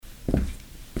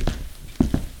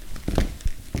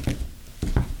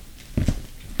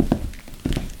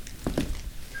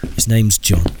His name's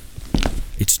John.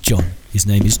 It's John. His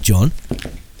name is John.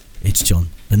 It's John.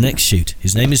 The next shoot.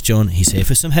 His name is John. He's here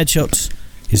for some headshots.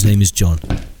 His name is John.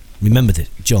 Remember this.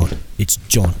 John. It's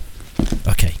John.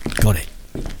 Okay, got it.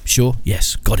 Sure?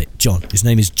 Yes, got it. John. His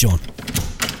name is John.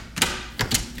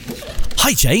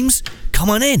 Hi, James. Come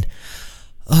on in.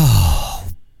 Oh,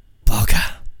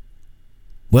 bugger.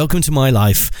 Welcome to my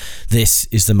life. This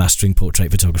is the Mastering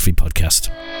Portrait Photography Podcast.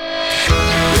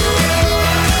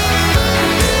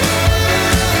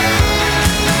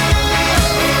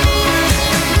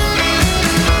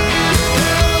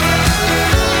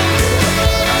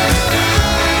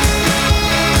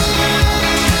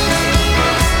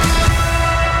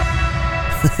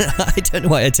 I don't know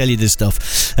why I tell you this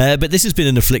stuff, but this has been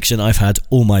an affliction I've had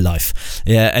all my life,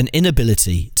 an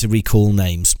inability to recall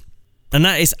names. And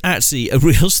that is actually a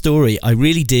real story. I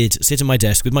really did sit at my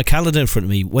desk with my calendar in front of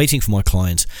me, waiting for my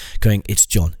client, going, it's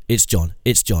John, it's John,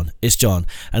 it's John, it's John.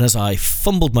 And as I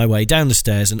fumbled my way down the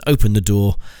stairs and opened the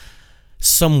door,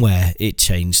 somewhere it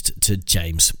changed to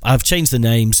James. I've changed the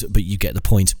names, but you get the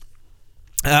point.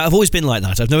 I've always been like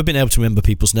that. I've never been able to remember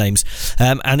people's names,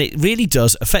 and it really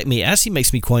does affect me. It actually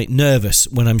makes me quite nervous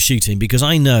when I'm shooting, because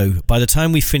I know by the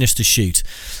time we finish the shoot,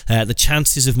 the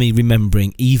chances of me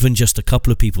remembering even just a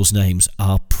couple of people's names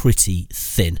are pretty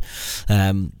thin.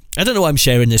 I don't know why I'm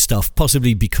sharing this stuff,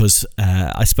 possibly because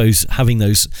I suppose having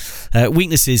those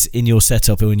weaknesses in your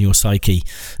setup or in your psyche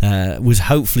would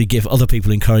hopefully give other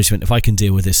people encouragement. If I can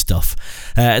deal with this stuff,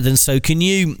 then so can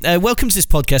you. Welcome to this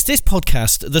podcast. This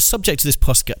podcast, the subject of this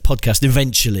podcast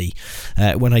eventually,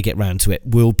 when I get round to it,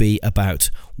 will be about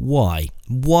why.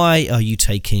 Why are you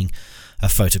taking a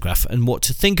photograph and what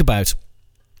to think about?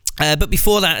 But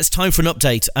before that, it's time for an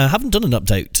update. I haven't done an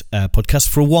update podcast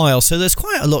for a while, so there's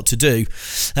quite a lot to do.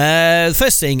 The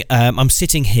first thing, I'm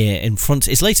sitting here in front.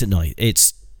 It's late at night.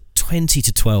 It's 20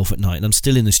 to 12 at night, and I'm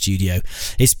still in the studio.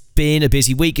 It's been a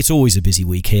busy week. It's always a busy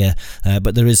week here,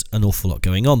 but there is an awful lot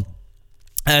going on.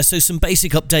 So some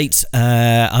basic updates.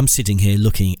 I'm sitting here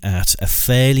looking at a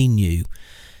fairly new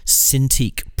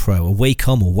Cintiq Pro, a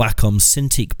Wacom or Wacom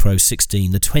Cintiq Pro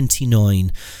 16, the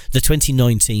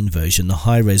 2019 version, the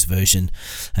high-res version,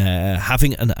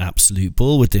 having an absolute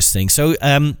ball with this thing. So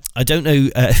I don't know,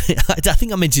 I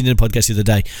think I mentioned in a podcast the other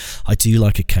day, I do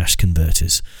like a cash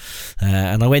converters,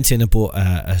 and I went in and bought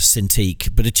a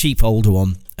Cintiq, but a cheap older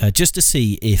one, just to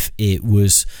see if it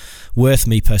was worth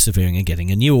me persevering and getting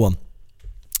a newer one.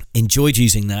 Enjoyed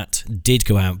using that, did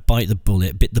go out, bit the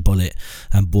bullet,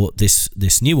 and bought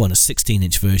this new one, a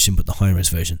 16-inch version, but the high-res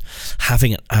version.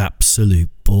 Having an absolute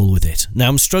ball with it. Now,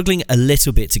 I'm struggling a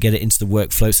little bit to get it into the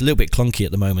workflow. It's a little bit clunky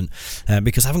at the moment,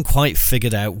 because I haven't quite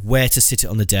figured out where to sit it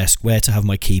on the desk, where to have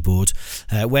my keyboard,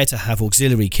 where to have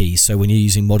auxiliary keys, so when you're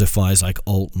using modifiers like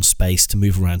Alt and Space to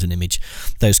move around an image,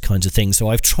 those kinds of things. So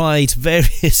I've tried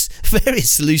various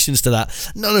solutions to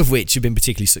that, none of which have been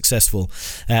particularly successful.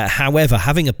 However,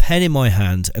 having a pen in my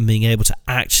hand and being able to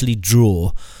actually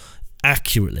draw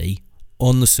accurately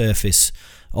on the surface,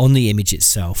 on the image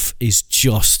itself, is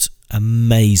just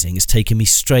amazing. It's taken me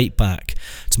straight back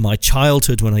to my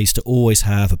childhood, when I used to always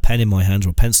have a pen in my hand or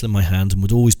a pencil in my hand and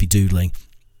would always be doodling.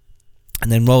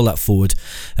 And then roll that forward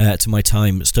to my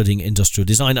time studying industrial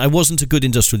design. I wasn't a good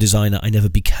industrial designer. I never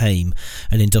became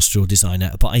an industrial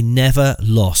designer, but I never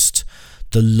lost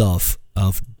the love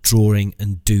of drawing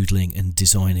and doodling and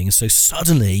designing. So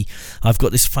suddenly I've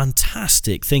got this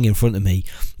fantastic thing in front of me.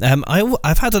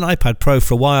 I've had an iPad Pro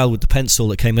for a while with the pencil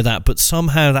that came with that, but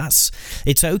somehow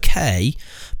it's okay,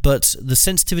 but the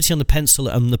sensitivity on the pencil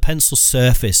and the pencil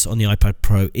surface on the iPad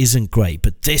Pro isn't great.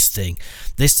 But this thing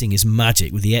is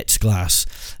magic with the etched glass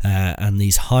and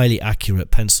these highly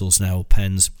accurate pencils now,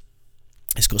 pens.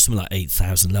 It's got something like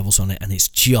 8,000 levels on it, and it's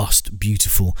just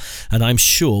beautiful. And I'm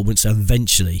sure once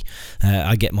eventually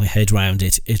I get my head round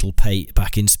it, it'll pay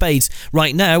back in spades.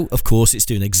 Right now, of course, it's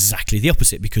doing exactly the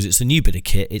opposite, because it's a new bit of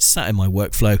kit. It's sat in my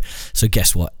workflow. So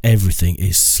guess what? Everything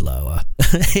is slower.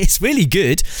 It's really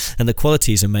good, and the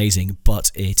quality is amazing,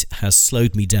 but it has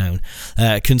slowed me down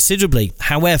considerably.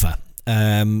 However,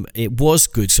 it was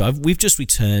good. So we've just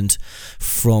returned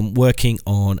from working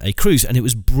on a cruise, and it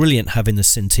was brilliant having the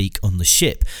Cintiq on the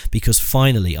ship, because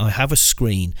finally I have a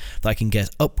screen that I can get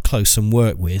up close and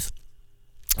work with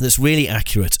that's really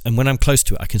accurate, and when I'm close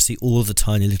to it I can see all of the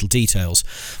tiny little details,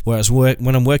 whereas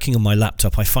when I'm working on my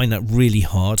laptop I find that really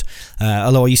hard.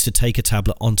 Although I used to take a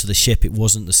tablet onto the ship, it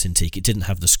wasn't the Cintiq, it didn't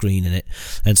have the screen in it,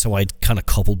 and so I'd kind of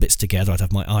cobble bits together. I'd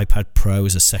have my iPad Pro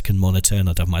as a second monitor and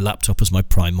I'd have my laptop as my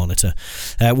prime monitor.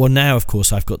 Well, now of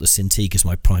course I've got the Cintiq as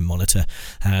my prime monitor,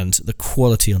 and the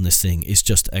quality on this thing is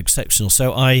just exceptional.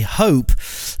 So I hope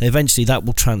eventually that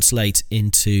will translate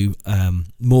into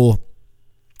more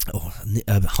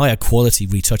higher quality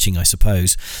retouching, I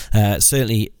suppose.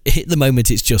 Certainly at the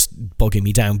moment it's just bogging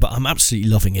me down, but I'm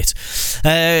absolutely loving it.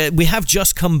 We have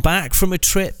just come back from a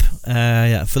trip.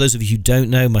 For those of you who don't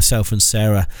know, myself and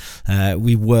Sarah,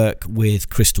 we work with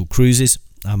Crystal Cruises.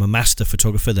 I'm a master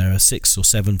photographer. There are 6 or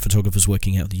 7 photographers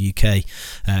working out of the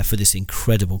UK for this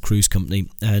incredible cruise company,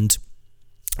 and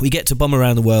we get to bum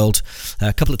around the world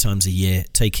a couple of times a year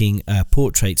taking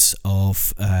portraits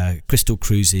of Crystal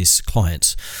Cruises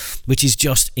clients, which is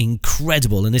just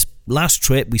incredible. And this last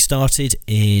trip we started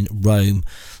in Rome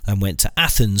and went to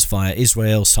Athens via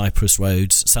Israel, Cyprus,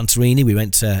 Rhodes, Santorini. We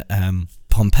went to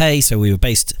Pompeii, so we were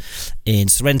based in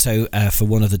Sorrento for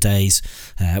one of the days,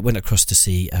 went across to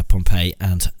see Pompeii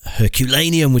and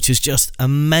Herculaneum, which is just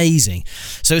amazing.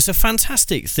 So it's a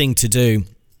fantastic thing to do.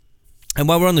 And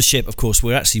while we're on the ship, of course,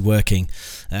 we're actually working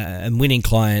and winning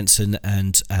clients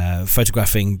and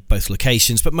photographing both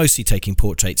locations, but mostly taking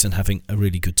portraits and having a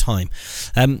really good time.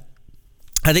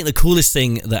 I think the coolest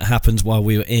thing that happened while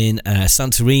we were in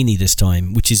Santorini this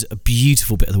time, which is a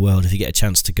beautiful bit of the world if you get a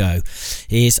chance to go,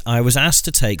 is I was asked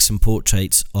to take some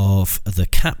portraits of the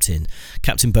captain,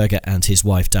 Captain Berger, and his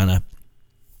wife Dana,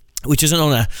 which is an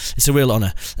honour. It's a real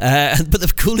honour. But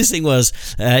the coolest thing was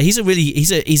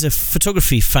he's a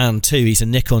photography fan too. He's a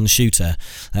Nikon shooter.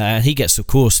 He gets, of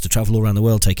course, to travel all around the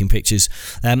world taking pictures.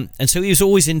 And so he was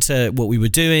always into what we were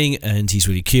doing, and he's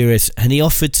really curious. And he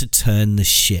offered to turn the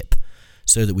ship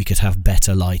so that we could have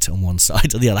better light on one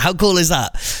side or the other. How cool is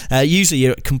that? Usually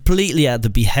you're completely at the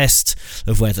behest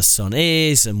of where the sun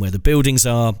is and where the buildings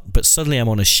are, but suddenly I'm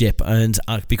on a ship, and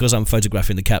because I'm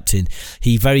photographing the captain,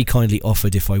 he very kindly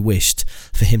offered, if I wished,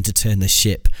 for him to turn the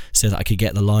ship so that I could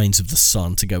get the lines of the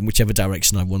sun to go in whichever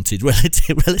direction I wanted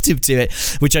relative to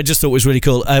it, which I just thought was really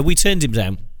cool. We turned him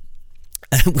down.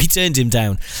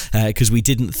 Because we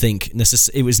didn't think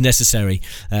it was necessary.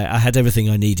 I had everything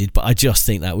I needed, but I just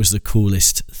think that was the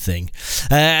coolest thing.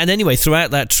 And anyway,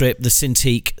 throughout that trip, the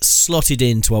Cintiq slotted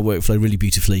into our workflow really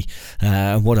beautifully.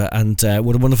 What a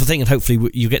wonderful thing! And hopefully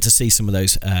you get to see some of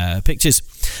those pictures.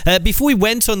 Before we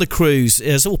went on the cruise,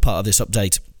 as all part of this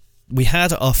update, we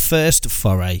had our first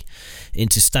foray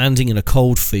into standing in a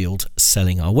cold field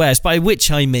selling our wares, by which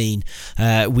I mean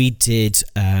we did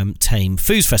Tame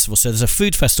Foods Festival. So there's a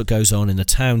food festival that goes on in a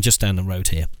town just down the road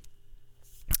here,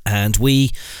 and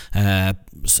we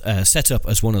set up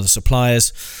as one of the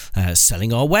suppliers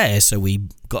selling our wares. So we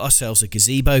got ourselves a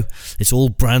gazebo. It's all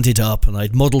branded up, and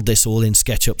I'd modelled this all in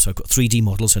SketchUp, so I've got 3D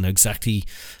models. I know exactly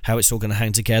how it's all going to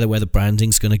hang together, where the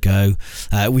branding's going to go.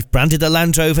 We've branded the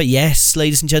Land Rover. Yes,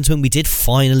 ladies and gentlemen, we did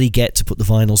finally get to put the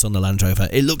vinyls on the Land Rover.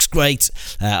 It looks great.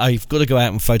 I've got to go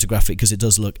out and photograph it because it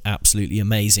does look absolutely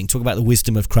amazing. Talk about the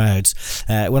wisdom of crowds.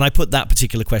 When I put that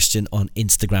particular question on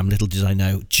Instagram, little did I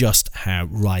know just how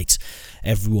right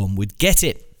everyone would get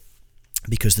it,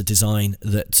 because the design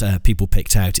that people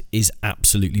picked out is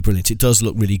absolutely brilliant. It does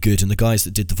look really good, and the guys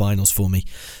that did the vinyls for me,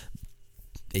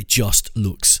 it just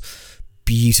looks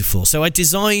beautiful. So I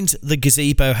designed the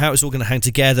gazebo, how it's all going to hang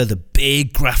together, the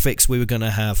big graphics we were going to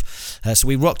have. So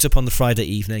we rocked up on the Friday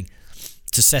evening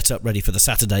to set up ready for the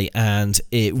Saturday, and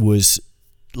it was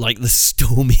like the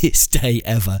stormiest day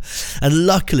ever. And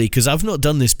luckily, because I've not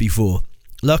done this before,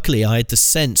 I had the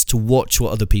sense to watch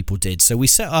what other people did. So we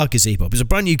set our gazebo up. It's a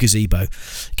brand new gazebo.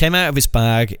 Came out of his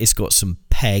bag. It's got some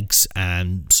pegs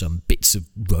and some bits of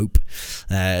rope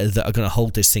that are going to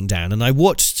hold this thing down. And I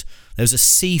watched, there was a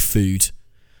seafood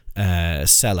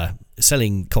seller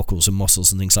selling cockles and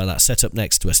mussels and things like that set up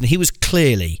next to us. And he was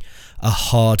clearly a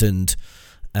hardened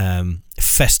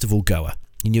festival goer.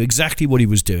 He knew exactly what he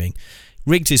was doing.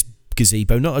 Rigged his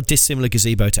gazebo, not a dissimilar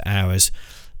gazebo to ours,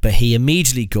 but he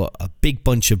immediately got a big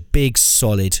bunch of big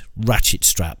solid ratchet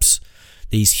straps,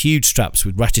 these huge straps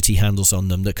with ratchety handles on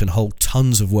them that can hold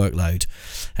tons of workload,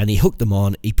 and he hooked them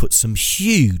on. He put some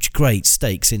huge great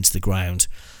stakes into the ground,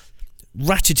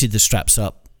 ratcheted the straps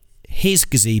up. His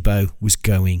gazebo was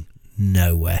going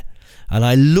nowhere, and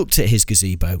I looked at his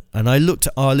gazebo and I looked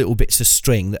at our little bits of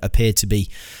string that appeared to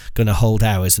be going to hold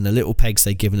ours and the little pegs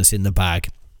they'd given us in the bag.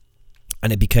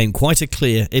 And it became quite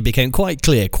clear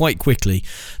quite quickly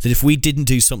that if we didn't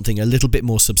do something a little bit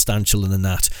more substantial than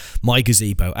that, our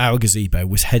gazebo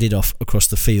was headed off across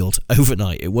the field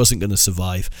overnight. It wasn't going to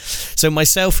survive. So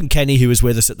myself and Kenny, who was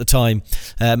with us at the time,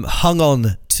 hung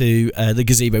on to the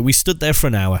gazebo. We stood there for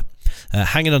an hour,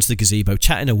 hanging onto the gazebo,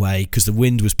 chatting away because the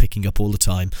wind was picking up all the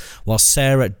time, while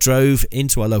Sarah drove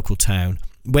into our local town,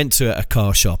 went to a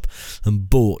car shop and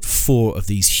bought 4 of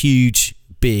these huge,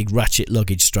 big ratchet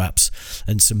luggage straps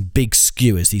and some big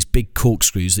skewers, these big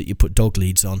corkscrews that you put dog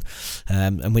leads on.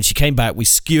 And when she came back, we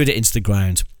skewered it into the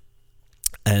ground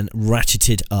and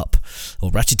ratcheted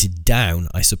down,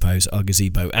 I suppose, our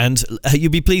gazebo. And you'll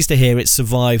be pleased to hear it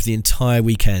survived the entire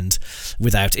weekend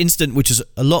without incident, which is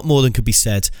a lot more than could be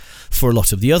said for a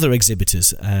lot of the other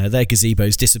exhibitors. Their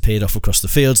gazebos disappeared off across the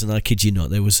fields, and I kid you not,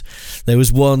 there was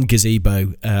one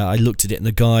gazebo, I looked at it and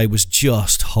the guy was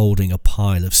just holding a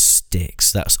pile of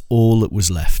sticks. That's all that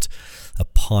was left, a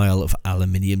pile of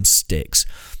aluminium sticks.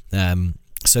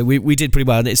 So we did pretty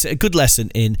well, and it's a good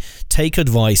lesson in take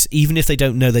advice, even if they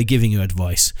don't know they're giving you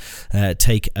advice.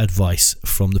 Take advice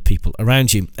from the people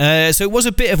around you. So it was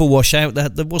a bit of a washout.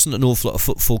 There wasn't an awful lot of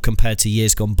footfall compared to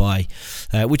years gone by,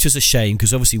 which was a shame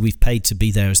because obviously we've paid to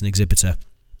be there as an exhibitor.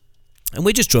 And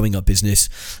we're just drumming up business,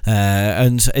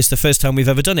 and it's the first time we've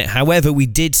ever done it. However, we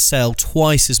did sell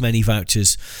twice as many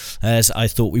vouchers as I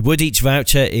thought we would. Each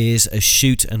voucher is a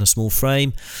shoot and a small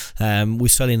frame. We're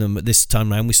selling them this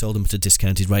time around. We sold them at a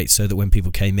discounted rate so that when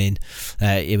people came in,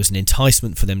 it was an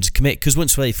enticement for them to commit. Because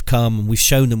once they've come and we've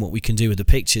shown them what we can do with the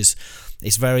pictures,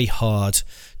 it's very hard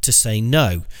to say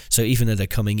no. So even though they're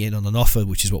coming in on an offer,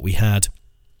 which is what we had,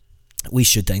 we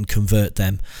should then convert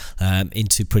them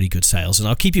into pretty good sales, and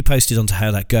I'll keep you posted on to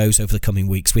how that goes over the coming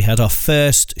weeks. We had our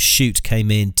first shoot came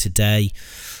in today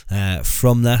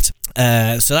from that.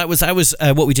 So that was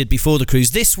what we did before the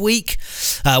cruise. This week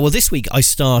I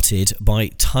started by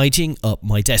tidying up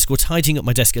my desk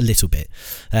a little bit.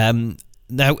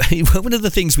 Now, one of the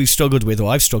things I've struggled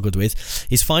with,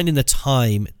 is finding the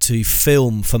time to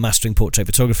film for Mastering Portrait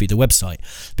Photography, the website,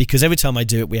 because every time I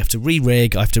do it, we have to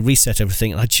re-rig, I have to reset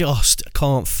everything, and I just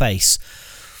can't face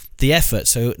the effort.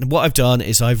 So what I've done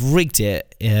is I've rigged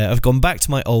it. I've gone back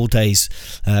to my old days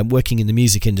working in the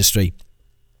music industry,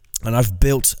 and I've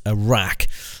built a rack,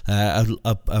 a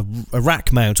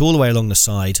rack mount all the way along the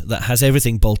side that has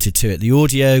everything bolted to it. The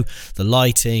audio, the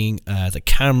lighting, the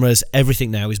cameras,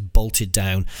 everything now is bolted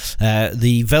down.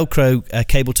 The Velcro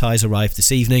cable ties arrived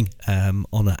this evening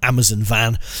on an Amazon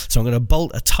van. So I'm going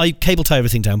to cable tie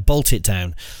everything down, bolt it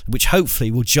down, which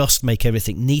hopefully will just make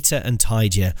everything neater and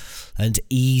tidier and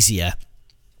easier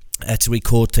to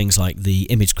record things like the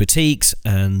image critiques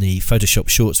and the Photoshop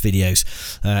Shorts videos,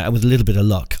 and with a little bit of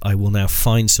luck I will now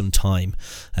find some time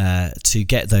to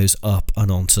get those up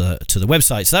and onto the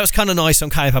website. So that was kind of nice.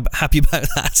 I'm kind of happy about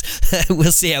that.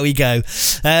 We'll see how we go,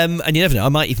 and you never know, I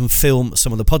might even film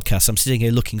some of the podcasts. I'm sitting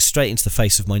here looking straight into the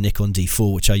face of my Nikon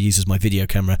D4, which I use as my video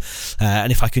camera,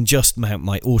 and if I can just mount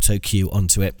my auto cue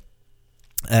onto it,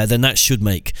 then that should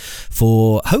make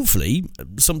for hopefully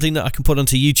something that I can put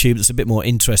onto YouTube that's a bit more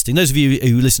interesting. Those of you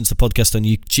who listen to the podcast on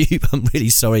YouTube, I'm really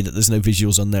sorry that there's no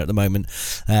visuals on there at the moment.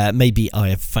 Maybe I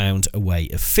have found a way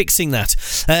of fixing that.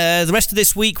 The rest of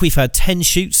this week we've had 10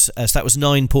 shoots, so that was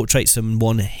 9 portraits and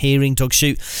 1 hearing dog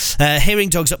shoot. Hearing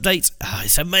dogs update,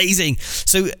 it's amazing.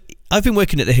 So I've been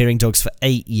working at the Hearing Dogs for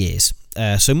 8 years,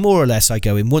 so more or less I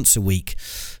go in once a week,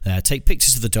 take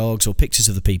pictures of the dogs or pictures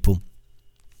of the people.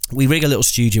 We rig a little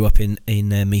studio up in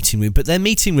their meeting room, but their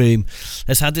meeting room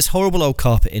has had this horrible old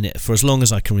carpet in it for as long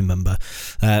as I can remember.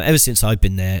 Ever since I've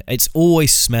been there, it's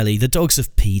always smelly. The dogs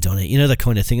have peed on it, you know, that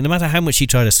kind of thing. And no matter how much you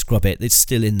try to scrub it, it's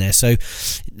still in there. So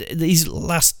this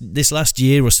last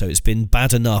year or so, it's been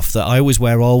bad enough that I always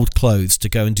wear old clothes to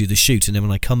go and do the shoot. And then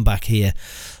when I come back here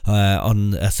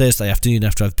on a Thursday afternoon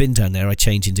after I've been down there, I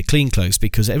change into clean clothes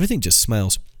because everything just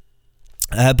smells.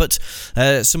 But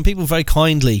some people very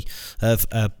kindly have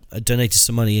donated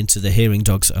some money into the Hearing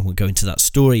Dogs, and we'll go into that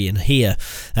story in here.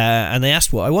 And they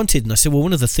asked what I wanted, and I said, well,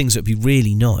 one of the things that would be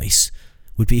really nice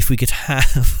would be if we could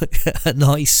have a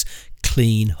nice,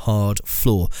 clean, hard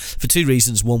floor. For 2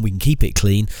 reasons. 1, we can keep it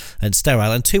clean and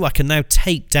sterile, and 2, I can now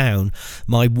tape down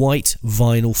my white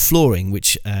vinyl flooring,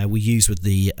 which we use with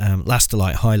the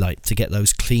Lastolite Highlight to get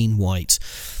those clean white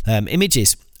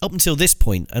images. Up until this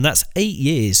point, and that's 8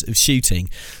 years of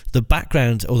shooting, the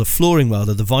background, or the flooring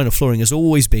rather, the vinyl flooring has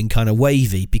always been kind of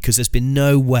wavy because there's been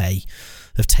no way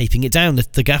of taping it down.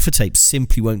 The gaffer tape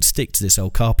simply won't stick to this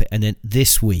old carpet. And then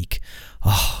this week,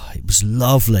 it was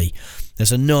lovely.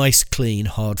 There's a nice clean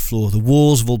hard floor. The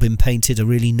walls have all been painted a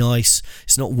really nice,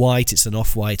 it's not white, it's an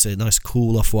off-white, a nice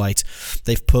cool off-white.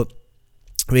 They've put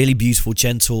Really beautiful,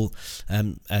 gentle,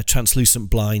 translucent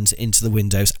blinds into the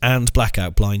windows, and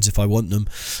blackout blinds if I want them.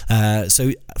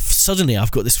 So suddenly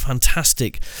I've got this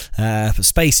fantastic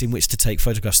space in which to take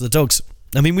photographs of the dogs.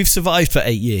 I mean, we've survived for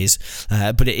 8 years,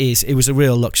 but it was a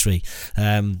real luxury.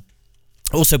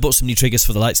 Also bought some new triggers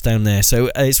for the lights down there,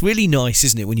 so it's really nice,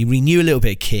 isn't it, when you renew a little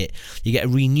bit of kit, you get a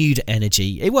renewed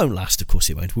energy. It won't last, of course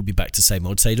it won't, we'll be back to same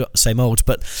old,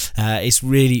 but it's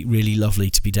really, really lovely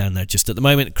to be down there just at the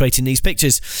moment creating these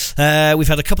pictures. We've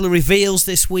had a couple of reveals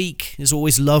this week. It's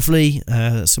always lovely.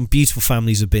 Some beautiful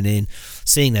families have been in,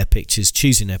 seeing their pictures,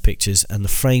 choosing their pictures, and the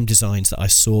frame designs that I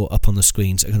saw up on the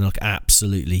screens are going to look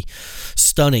absolutely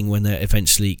stunning when they're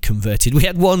eventually converted. We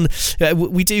had one,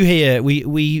 we do here,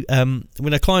 we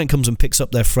when a client comes and picks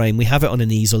up their frame, we have it on an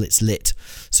easel, it's lit,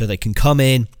 so they can come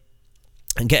in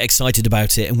and get excited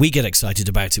about it, and we get excited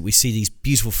about it. We see these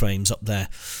beautiful frames up there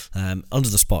under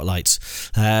the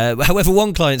spotlights. However,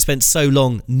 one client spent so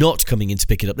long not coming in to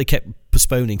pick it up, they kept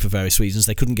postponing for various reasons,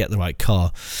 they couldn't get the right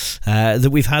car, that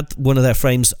we've had one of their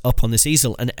frames up on this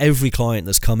easel, and every client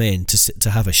that's come in to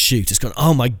have a shoot has gone,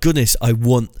 oh my goodness, I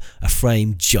want a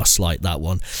frame just like that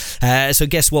one. So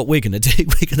guess what we're going to do?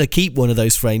 We're going to keep one of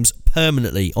those frames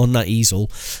permanently on that easel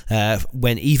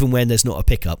even when there's not a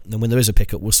pickup, and when there is a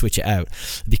pickup we'll switch it out,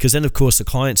 because then of course the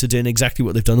clients are doing exactly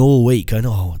what they've done all week, going,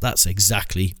 oh, that's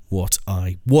exactly what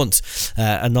I want.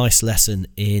 A nice lesson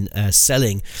in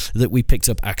selling that we picked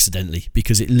up accidentally,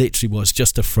 because it literally was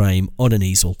just a frame on an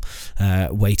easel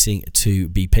waiting to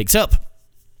be picked up.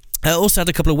 I also had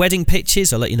a couple of wedding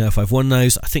pitches. I'll let you know if I've won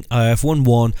those. I think I have won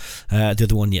one, the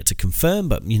other one yet to confirm,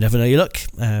 but you never know your luck.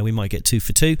 We might get 2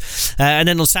 for 2. And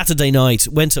then on Saturday night,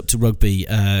 went up to Rugby,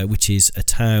 which is a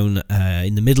town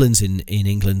in the Midlands in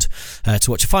England,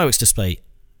 to watch a fireworks display.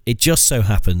 It just so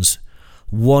happens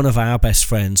one of our best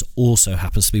friends also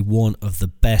happens to be one of the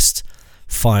best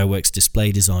fireworks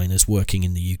display designers working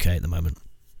in the UK at the moment.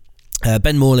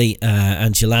 Ben Morley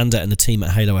and Yolanda and the team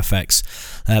at Halo FX.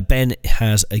 Ben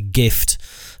has a gift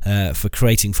for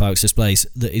creating fireworks displays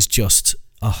that is just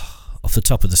off the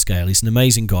top of the scale. He's an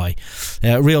amazing guy,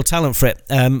 real talent for it.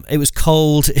 It was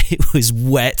cold, it was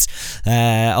wet.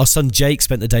 Our son Jake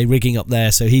spent the day rigging up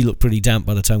there, so he looked pretty damp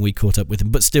by the time we caught up with him,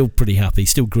 but still pretty happy,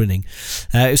 still grinning.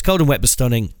 It was cold and wet but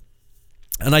stunning.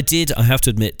 And I have to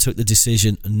admit, took the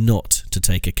decision not to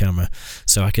take a camera,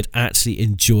 so I could actually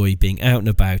enjoy being out and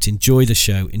about, enjoy the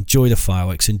show, enjoy the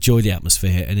fireworks, enjoy the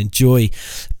atmosphere, and enjoy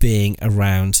being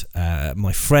around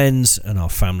my friends and our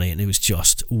family. And it was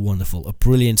just wonderful, a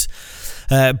brilliant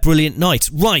night.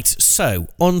 Right, so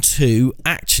on to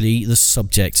actually the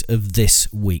subject of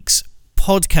this week's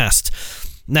podcast.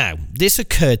 Now, this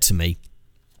occurred to me.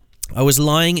 I was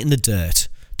lying in the dirt.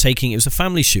 It was a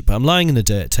family shoot, but I'm lying in the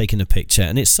dirt taking a picture,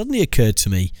 and it suddenly occurred to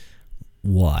me,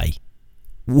 why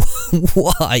am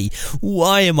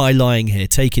I lying here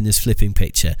taking this flipping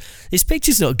picture? This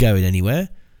picture's not going anywhere.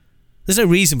 There's no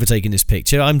reason for taking this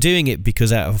picture. I'm doing it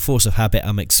because out of a force of habit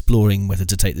I'm exploring whether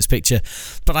to take this picture,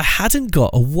 but I hadn't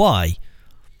got a why,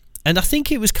 and I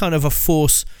think it was kind of a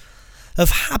force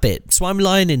of habit. So I'm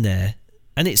lying in there,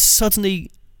 and it suddenly,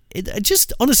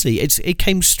 it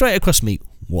came straight across me,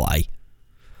 why?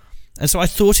 And so I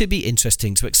thought it'd be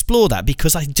interesting to explore that,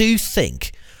 because I do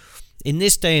think in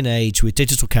this day and age with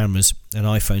digital cameras and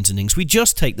iPhones and things, we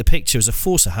just take the picture as a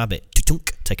force of habit.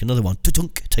 Take another one.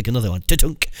 Take another one. Take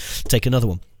another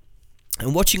one.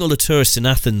 And watching all the tourists in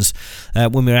Athens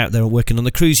when we were out there working on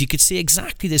the cruise, you could see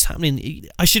exactly this happening.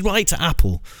 I should write to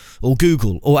Apple or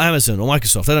Google or Amazon or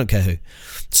Microsoft, I don't care who.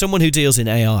 Someone who deals in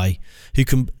AI, who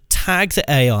can tag the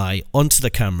AI onto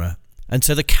the camera, and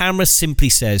so the camera simply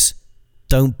says,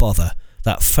 don't bother,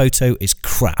 that photo is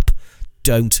crap,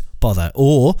 don't bother.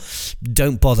 Or,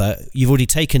 don't bother, you've already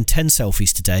taken 10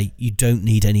 selfies today, you don't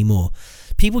need any more.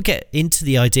 People get into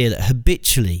the idea that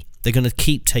habitually they're going to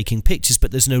keep taking pictures,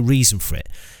 but there's no reason for it.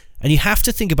 And you have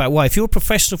to think about why. If you're a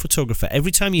professional photographer,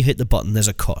 every time you hit the button there's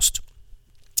a cost.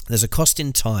 There's a cost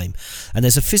in time, and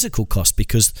there's a physical cost,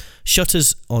 because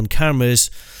shutters on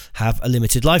cameras have a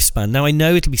limited lifespan. Now, I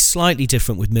know it'll be slightly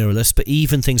different with mirrorless, but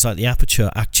even things like the aperture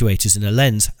actuators in a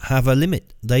lens have a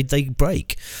limit. They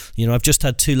break. I've just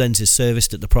had 2 lenses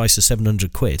serviced at the price of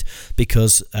 £700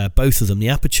 because both of them, the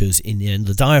apertures in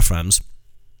the diaphragms,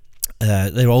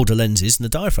 they're older lenses and the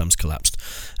diaphragms collapsed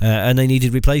and they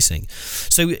needed replacing.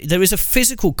 So there is a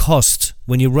physical cost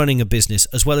when you're running a business,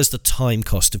 as well as the time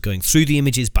cost of going through the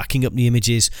images, backing up the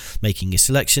images, making your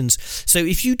selections. So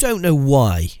if you don't know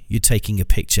why you're taking a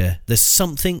picture, there's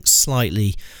something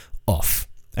slightly off.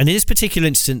 And in this particular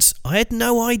instance, I had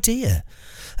no idea.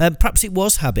 Perhaps it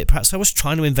was habit. Perhaps I was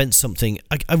trying to invent something.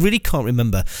 I really can't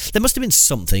remember. There must have been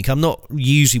something. I'm not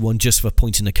usually one just for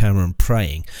pointing the camera and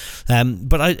praying.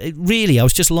 But I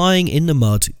was just lying in the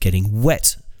mud, getting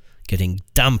wet, getting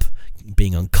damp,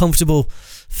 being uncomfortable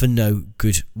for no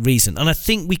good reason. And I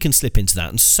think we can slip into that.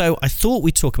 And so I thought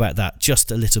we'd talk about that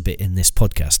just a little bit in this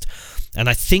podcast. And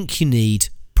I think you need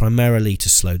primarily to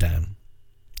slow down.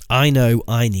 I know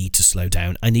I need to slow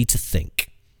down. I need to think.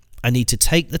 I need to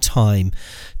take the time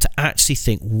to actually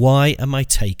think, why am I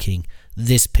taking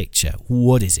this picture?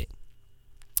 What is it?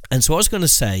 And so what I was going to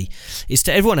say is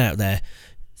to everyone out there,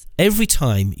 every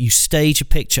time you stage a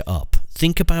picture up,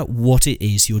 think about what it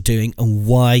is you're doing and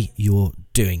why you're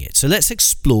doing it. So let's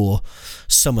explore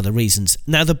some of the reasons.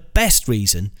 Now, the best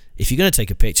reason, if you're going to take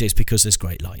a picture, is because there's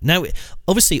great light. Now,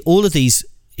 obviously, all of these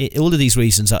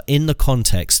reasons are in the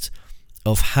context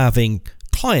of having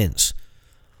clients.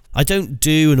 I don't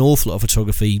do an awful lot of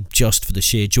photography just for the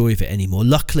sheer joy of it anymore.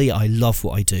 Luckily, I love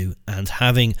what I do, and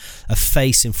having a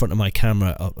face in front of my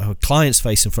camera, a client's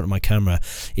face in front of my camera,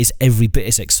 is every bit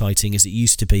as exciting as it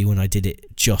used to be when I did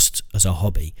it just as a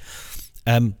hobby.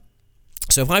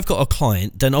 So if I've got a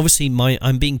client, then obviously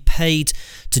I'm being paid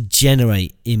to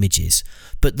generate images.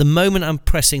 But the moment I'm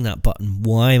pressing that button,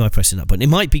 why am I pressing that button? It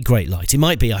might be great light. It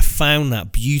might be I found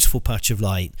that beautiful patch of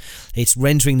light. It's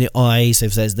rendering the eyes.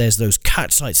 If there's those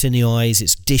catch lights in the eyes,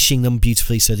 it's dishing them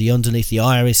beautifully. So the underneath the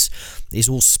iris is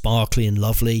all sparkly and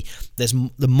lovely. There's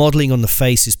the modeling on the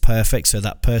face is perfect, so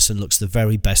that person looks the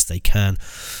very best they can.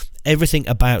 Everything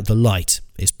about the light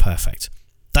is perfect.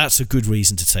 That's a good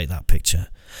reason to take that picture.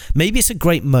 Maybe it's a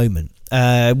great moment.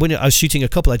 When I was shooting a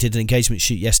couple, I did an engagement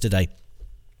shoot yesterday,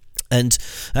 and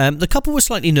the couple were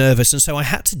slightly nervous, and so I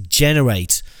had to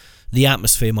generate the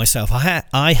atmosphere myself.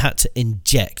 I had to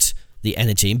inject the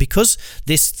energy, and because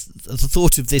the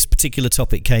thought of this particular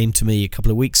topic came to me a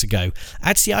couple of weeks ago,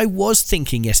 actually I was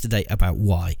thinking yesterday about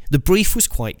why. The brief was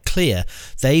quite clear.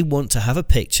 They want to have a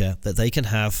picture that they can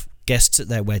have guests at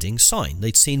their wedding sign.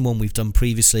 They'd seen one we've done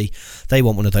previously. They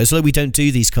want one of those, although we don't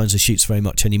do these kinds of shoots very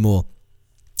much anymore.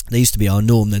 They used to be our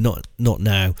norm. They're not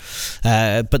now.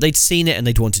 But they'd seen it and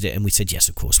they'd wanted it, and we said, yes,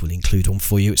 of course, we'll include one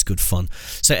for you. It's good fun.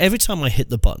 So every time I hit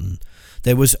the button,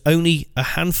 there was only a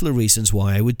handful of reasons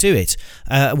why I would do it.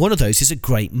 One of those is a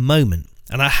great moment.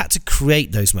 And I had to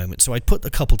create those moments. So I'd put the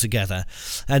couple together,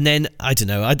 and then, I don't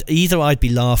know, I'd be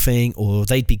laughing, or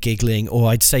they'd be giggling, or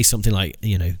I'd say something like,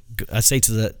 I'd say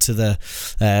to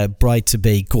the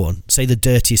bride-to-be, go on, say the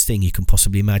dirtiest thing you can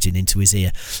possibly imagine into his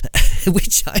ear,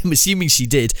 which I'm assuming she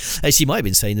did. She might have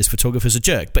been saying this photographer's a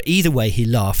jerk, but either way, he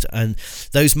laughed. And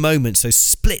those moments, those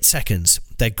split seconds,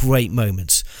 they're great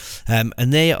moments.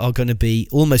 And they are going to be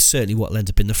almost certainly what will end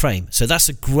up in the frame. So that's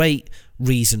a great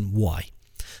reason why.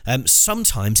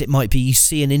 Sometimes it might be you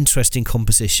see an interesting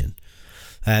composition.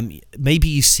 Maybe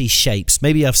you see shapes.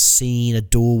 Maybe I've seen a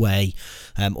doorway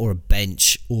or a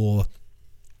bench or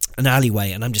an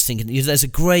alleyway, and I'm just thinking, there's a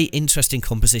great interesting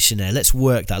composition there. Let's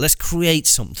work that. Let's create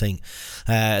something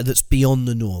that's beyond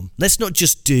the norm. Let's not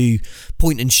just do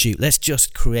point and shoot. Let's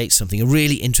just create something, a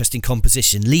really interesting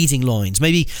composition, leading lines.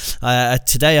 Maybe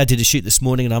today I did a shoot this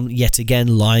morning, and I'm yet again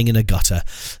lying in a gutter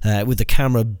with the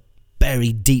camera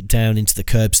buried deep down into the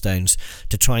curbstones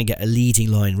to try and get a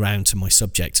leading line round to my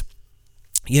subject.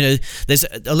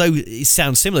 Although it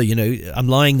sounds similar, I'm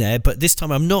lying there, but this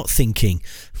time I'm not thinking,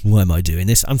 why am I doing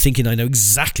this? I'm thinking, I know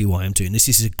exactly why I'm doing this.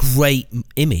 This is a great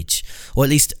image, or at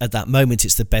least at that moment,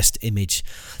 it's the best image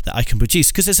that I can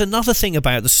produce. Because there's another thing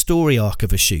about the story arc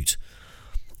of a shoot,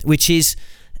 which is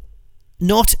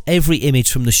not every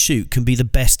image from the shoot can be the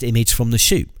best image from the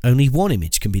shoot. Only one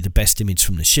image can be the best image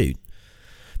from the shoot.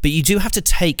 But you do have to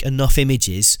take enough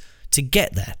images to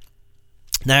get there.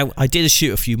 Now, I did a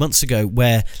shoot a few months ago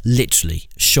where literally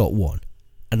shot one,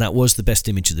 and that was the best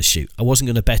image of the shoot. I wasn't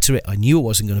going to better it. I knew I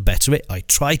wasn't going to better it. I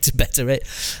tried to better it,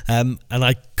 and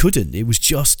I couldn't. It was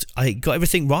just, I got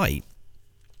everything right.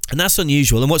 And that's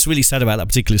unusual. And what's really sad about that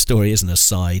particular story, as an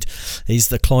aside, is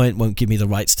the client won't give me the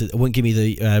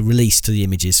release to the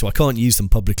images, so I can't use them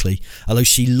publicly, although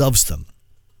she loves them.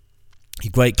 A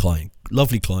great client,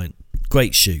 lovely client.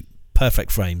 Great shoot,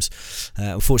 perfect frames.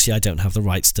 Unfortunately, I don't have the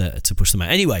rights to push them out.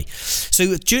 Anyway,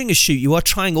 so during a shoot, you are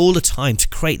trying all the time to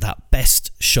create that best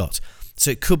shot.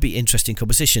 So it could be interesting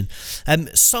composition.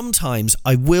 Sometimes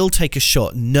I will take a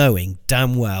shot knowing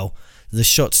damn well the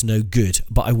shot's no good,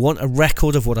 but I want a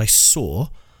record of what I saw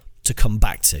to come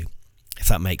back to, if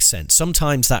that makes sense.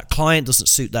 Sometimes that client doesn't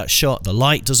suit that shot, the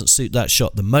light doesn't suit that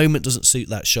shot, the moment doesn't suit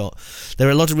that shot. There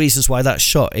are a lot of reasons why that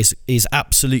shot is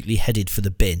absolutely headed for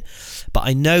the bin. But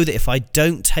I know that if I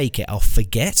don't take it, I'll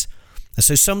forget. And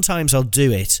so sometimes I'll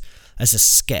do it as a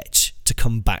sketch to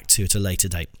come back to at a later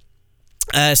date.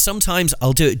 Sometimes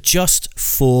I'll do it just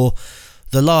for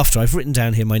the laughter. I've written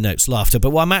down here in my notes, laughter,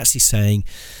 but what I'm actually saying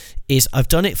is I've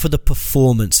done it for the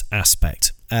performance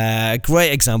aspect. A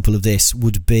great example of this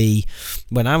would be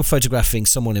when I'm photographing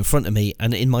someone in front of me,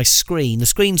 and in my screen, the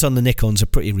screens on the Nikons are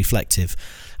pretty reflective,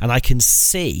 and I can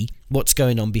see what's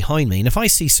going on behind me. And if I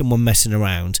see someone messing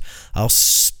around, I'll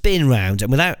spin round,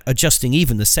 and without adjusting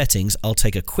even the settings, I'll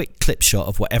take a quick clip shot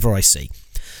of whatever I see.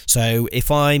 So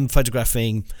if I'm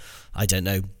photographing, I don't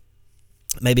know,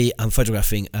 maybe I'm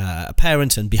photographing a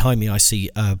parent, and behind me I see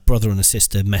a brother and a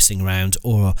sister messing around,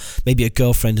 or maybe a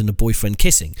girlfriend and a boyfriend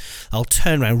kissing, I'll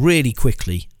turn around really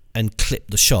quickly and clip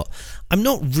the shot. I'm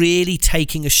not really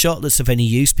taking a shot that's of any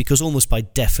use, because almost by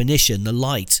definition the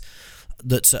light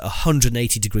that's at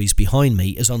 180 degrees behind me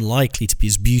is unlikely to be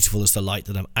as beautiful as the light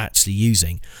that I'm actually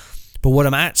using. But what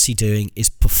I'm actually doing is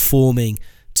performing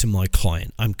to my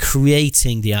client. I'm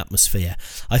creating the atmosphere.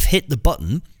 I've hit the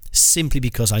button simply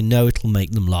because I know it'll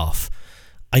make them laugh.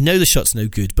 I know the shot's no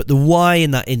good, but the why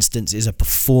in that instance is a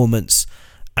performance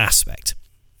aspect.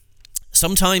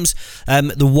 Sometimes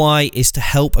the why is to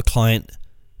help a client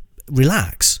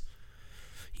relax.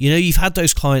 You know, you've had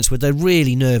those clients where they're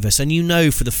really nervous, and you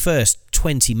know for the first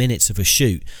 20 minutes of a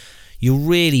shoot, you're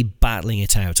really battling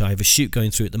it out. I have a shoot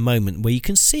going through at the moment where you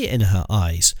can see it in her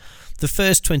eyes. The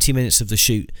first 20 minutes of the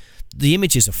shoot, the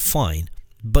images are fine,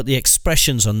 but the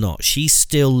expressions are not. She's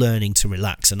still learning to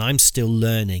relax, and I'm still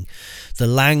learning the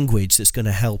language that's going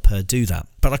to help her do that.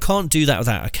 But I can't do that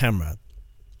without a camera.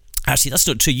 Actually, that's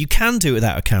not true. You can do it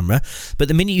without a camera, but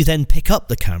the minute you then pick up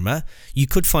the camera, you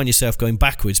could find yourself going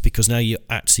backwards, because now you're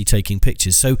actually taking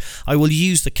pictures. So I will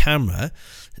use the camera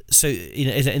so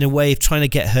in a way of trying to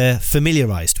get her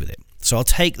familiarised with it. So I'll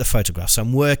take the photographs,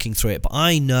 I'm working through it, but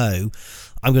I know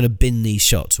I'm going to bin these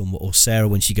shots, or Sarah,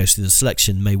 when she goes through the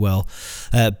selection, may well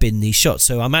bin these shots.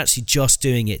 So I'm actually just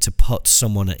doing it to put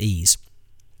someone at ease.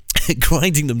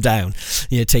 Grinding them down,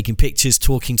 taking pictures,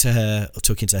 talking to her, or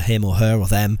talking to him or her or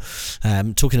them,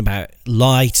 talking about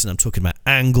light, and I'm talking about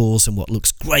angles and what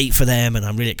looks great for them, and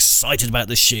I'm really excited about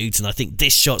the shoot, and I think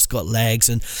this shot's got legs,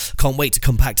 and can't wait to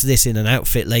come back to this in an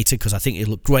outfit later, because I think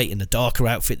it'll look great in the darker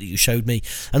outfit that you showed me.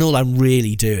 And all I'm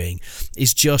really doing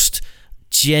is just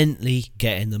gently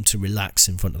getting them to relax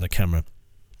in front of the camera.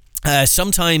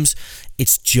 Sometimes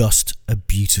it's just a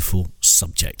beautiful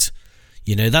subject.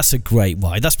 That's a great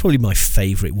why. That's probably my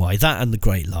favourite why. That and the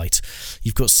great light.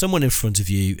 You've got someone in front of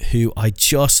you who I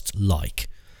just like.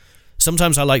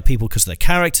 Sometimes I like people because of their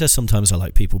character. Sometimes I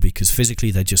like people because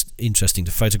physically they're just interesting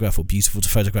to photograph or beautiful to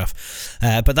photograph.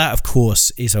 But that, of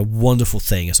course, is a wonderful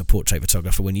thing as a portrait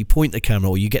photographer. When you point the camera,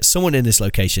 or you get someone in this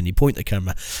location, you point the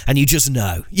camera, and you just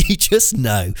know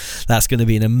that's going to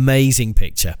be an amazing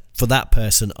picture for that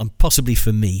person, and possibly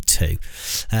for me too.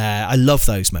 I love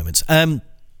those moments.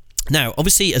 Now,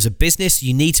 obviously, as a business,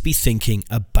 you need to be thinking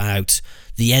about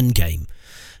the end game.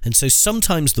 And so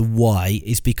sometimes the why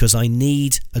is because I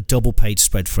need a double page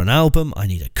spread for an album, I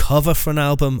need a cover for an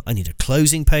album, I need a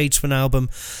closing page for an album,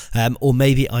 or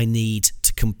maybe I need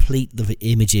to complete the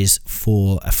images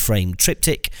for a framed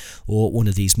triptych, or one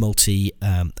of these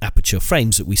multi-aperture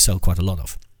frames that we sell quite a lot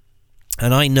of.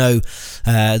 And I know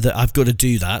that I've got to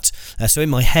do that. So in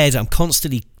my head, I'm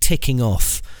constantly ticking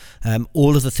off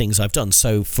all of the things I've done.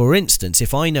 So for instance,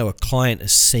 if I know a client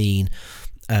has seen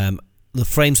the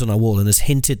frames on our wall and has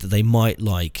hinted that they might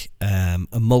like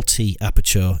a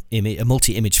multi-aperture image, a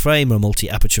multi-image frame, or a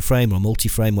multi-aperture frame, or a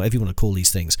multi-frame, whatever you want to call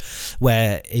these things,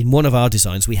 where in one of our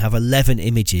designs we have 11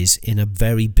 images in a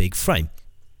very big frame.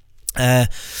 They're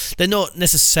not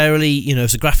necessarily,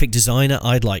 as a graphic designer,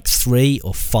 I'd like 3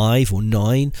 or 5 or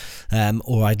 9,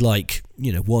 or I'd like,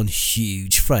 one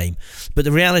huge frame. But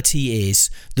the reality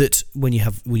is that when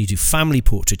you do family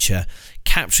portraiture,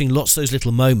 capturing lots of those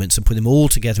little moments and putting them all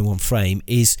together in one frame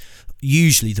is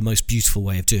usually the most beautiful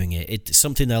way of doing it. It's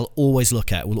something they'll always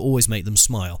look at, will always make them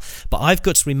smile. But I've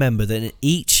got to remember that in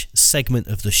each segment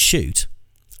of the shoot,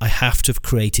 I have to have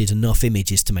created enough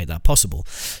images to make that possible.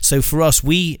 So for us,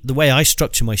 the way I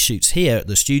structure my shoots here at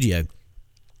the studio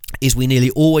is we nearly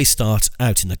always start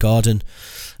out in the garden.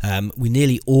 We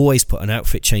nearly always put an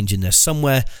outfit change in there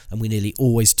somewhere, and we nearly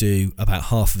always do about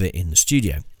half of it in the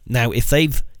studio. Now, if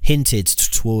they've hinted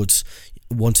towards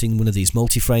wanting one of these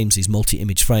multi-frames, these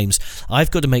multi-image frames, I've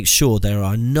got to make sure there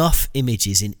are enough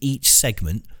images in each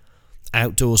segment,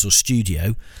 outdoors or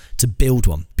studio, to build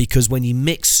one, because when you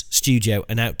mix studio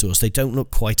and outdoors, they don't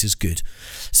look quite as good.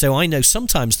 So I know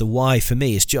sometimes the why for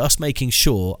me is just making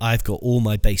sure I've got all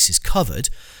my bases covered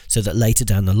so that later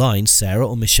down the line, Sarah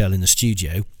or Michelle in the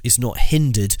studio is not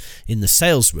hindered in the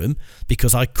sales room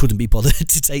because I couldn't be bothered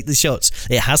to take the shots.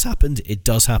 It has happened, it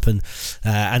does happen,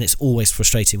 and it's always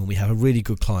frustrating when we have a really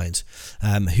good client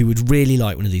who would really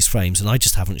like one of these frames and I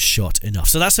just haven't shot enough.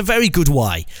 So that's a very good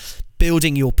why.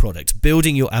 Building your product,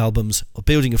 building your albums, or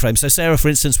building your frames. So Sarah, for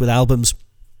instance, with albums,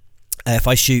 if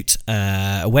I shoot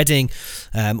a wedding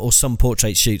or some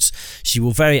portrait shoots, she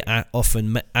will very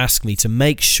often ask me to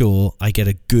make sure I get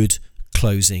a good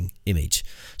closing image.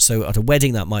 So at a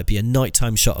wedding, that might be a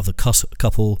nighttime shot of the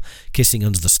couple kissing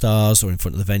under the stars or in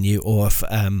front of the venue, or if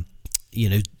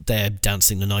they're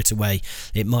dancing the night away,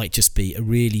 it might just be a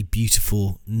really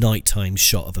beautiful nighttime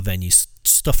shot of a venue.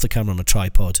 Stuff the camera on a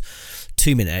tripod,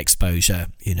 2-minute exposure,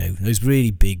 those really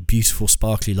big, beautiful,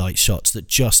 sparkly light shots that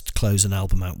just close an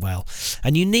album out well.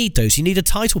 And you need those. You need a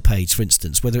title page, for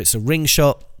instance, whether it's a ring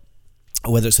shot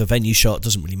or whether it's a venue shot,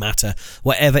 doesn't really matter.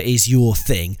 Whatever is your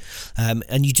thing.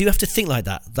 And you do have to think like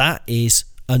that. That is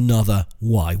another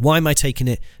why. Why am I taking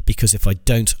it? Because if I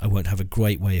don't, I won't have a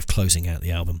great way of closing out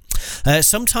the album.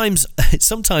 Sometimes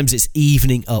it's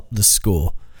evening up the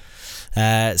score.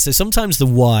 So sometimes the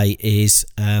why is,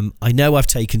 I know I've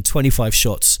taken 25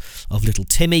 shots of little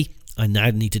Timmy, I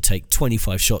now need to take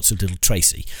 25 shots of little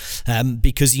Tracy,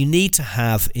 because you need to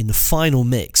have in the final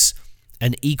mix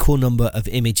an equal number of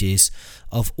images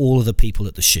of all of the people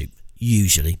at the shoot,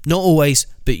 usually. Not always,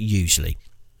 but usually.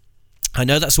 I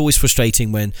know that's always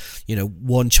frustrating when,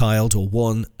 one child or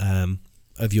one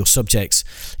of your subjects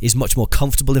is much more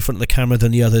comfortable in front of the camera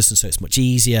than the others, and so it's much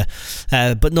easier,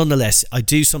 but nonetheless I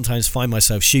do sometimes find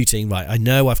myself shooting, right, I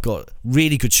know I've got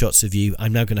really good shots of you,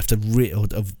 I'm now going to have to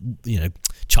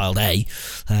child A,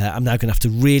 I'm now going to have to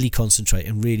really concentrate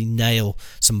and really nail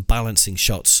some balancing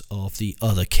shots of the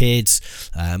other kids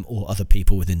or other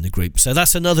people within the group. So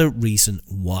that's another reason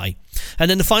why. And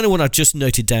then the final one I've just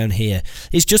noted down here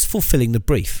is just fulfilling the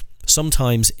brief.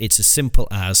 Sometimes it's as simple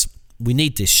as, we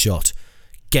need this shot,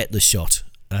 get the shot.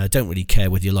 Don't really care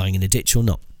whether you're lying in a ditch or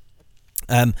not.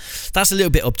 That's a little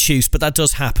bit obtuse, but that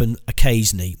does happen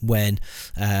occasionally when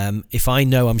if I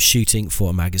know I'm shooting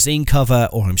for a magazine cover,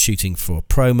 or I'm shooting for a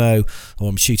promo, or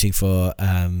I'm shooting for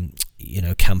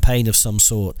campaign of some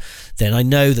sort, then I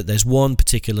know that there's one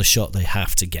particular shot they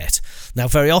have to get. Now,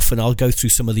 very often I'll go through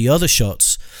some of the other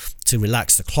shots to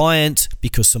relax the client,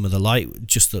 because some of the light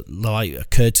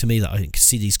occurred to me that I can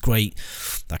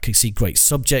see great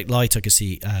subject light, I can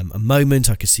see a moment,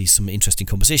 I can see some interesting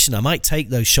composition. I might take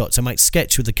those shots, I might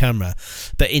sketch with the camera,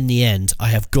 but in the end I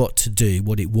have got to do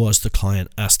what it was the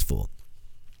client asked for.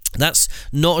 That's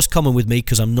not as common with me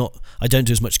because I don't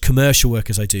do as much commercial work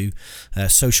as I do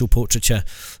social portraiture,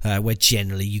 where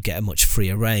generally you get a much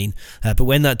freer rein. But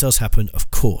when that does happen, of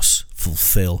course,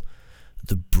 fulfill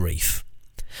the brief.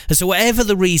 And so whatever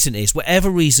the reason is, whatever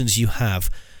reasons you have,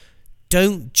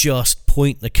 don't just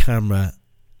point the camera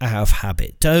out of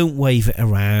habit. Don't wave it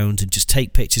around and just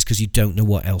take pictures because you don't know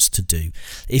what else to do.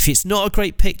 If it's not a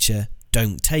great picture,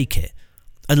 don't take it.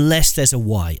 Unless there's a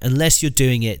why, unless you're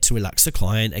doing it to relax the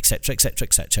client, etc., etc.,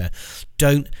 etc.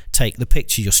 Don't take the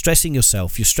picture. You're stressing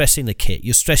yourself, you're stressing the kit,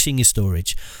 you're stressing your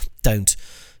storage. Don't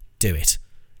do it.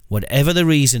 Whatever the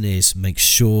reason is, make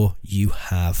sure you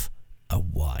have a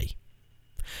why.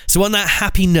 So on that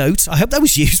happy note, I hope that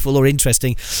was useful or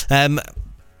interesting.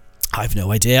 I have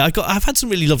no idea. I've had some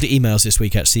really lovely emails this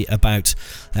week actually about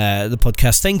the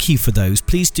podcast. Thank you for those.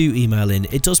 Please do email in.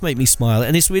 It does make me smile,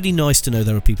 and it's really nice to know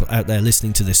there are people out there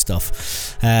listening to this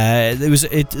stuff.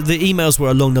 The emails were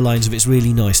along the lines of, it's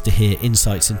really nice to hear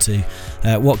insights into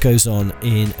what goes on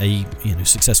in a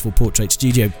successful portrait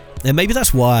studio. And maybe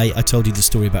that's why I told you the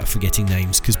story about forgetting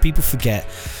names, because people forget.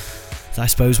 I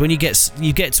suppose when you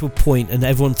get to a point and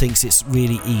everyone thinks it's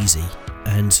really easy,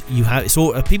 and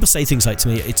people say things like to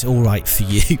me, it's all right for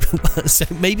you. So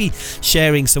maybe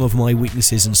sharing some of my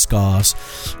weaknesses and scars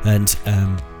and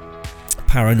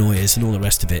paranoias and all the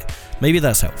rest of it, maybe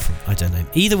that's helpful. I don't know.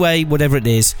 Either way, whatever it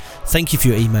is, thank you for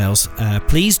your emails.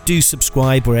 Please do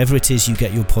subscribe wherever it is you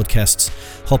get your podcasts.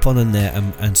 Hop on there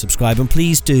and subscribe, and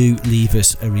please do leave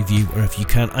us a review wherever you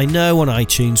can. I know on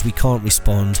iTunes we can't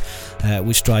respond,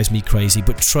 which drives me crazy,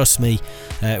 but trust me,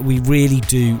 we really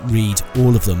do read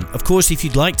all of them. Of course, if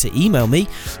you'd like to email me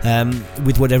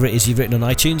with whatever it is you've written on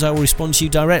iTunes, I will respond to you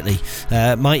directly.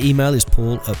 My email is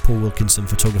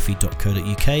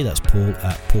paul@paulwilkinsonphotography.co.uk. That's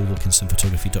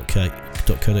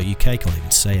paul@paulwilkinsonphotography.co.uk. Can't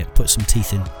even say it. Put some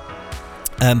teeth in.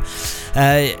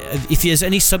 If there's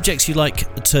any subjects you'd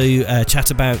like to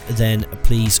chat about, then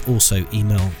please also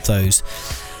email those.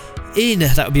 in,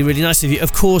 that would be really nice of you.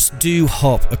 Of course, do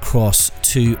hop across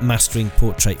to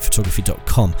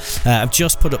masteringportraitphotography.com. I've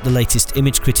just put up the latest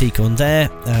image critique on there,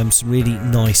 some really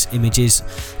nice images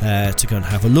to go and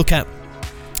have a look at.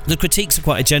 The critiques are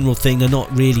quite a general thing. They're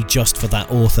not really just for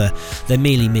that author. They're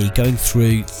merely me going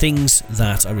through things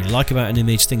that I really like about an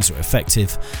image, things that are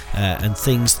effective, and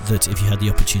things that if you had the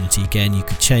opportunity again you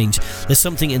could change. There's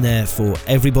something in there for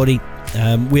everybody.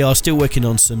 We are still working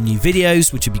on some new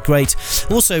videos, which would be great.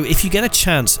 Also, if you get a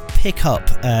chance, pick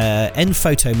up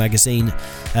N-Photo magazine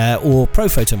or Pro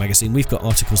Photo magazine. We've got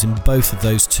articles in both of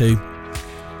those too.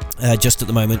 Just at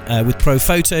the moment. With Pro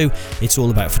Photo, it's all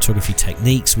about photography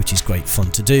techniques, which is great fun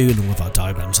to do, and all of our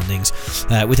diagrams and things.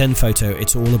 With N-Photo,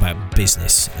 it's all about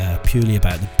business, purely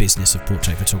about the business of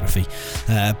portrait photography.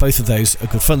 Both of those are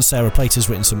good fun. Sarah Plater's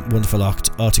written some wonderful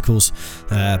articles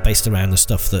based around the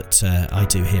stuff that I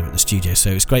do here at the studio, so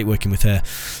it's great working with her,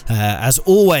 as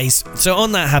always. So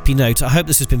on that happy note, I hope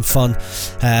this has been fun,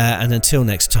 and until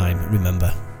next time,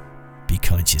 remember, be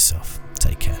kind to yourself.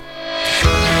 Take care.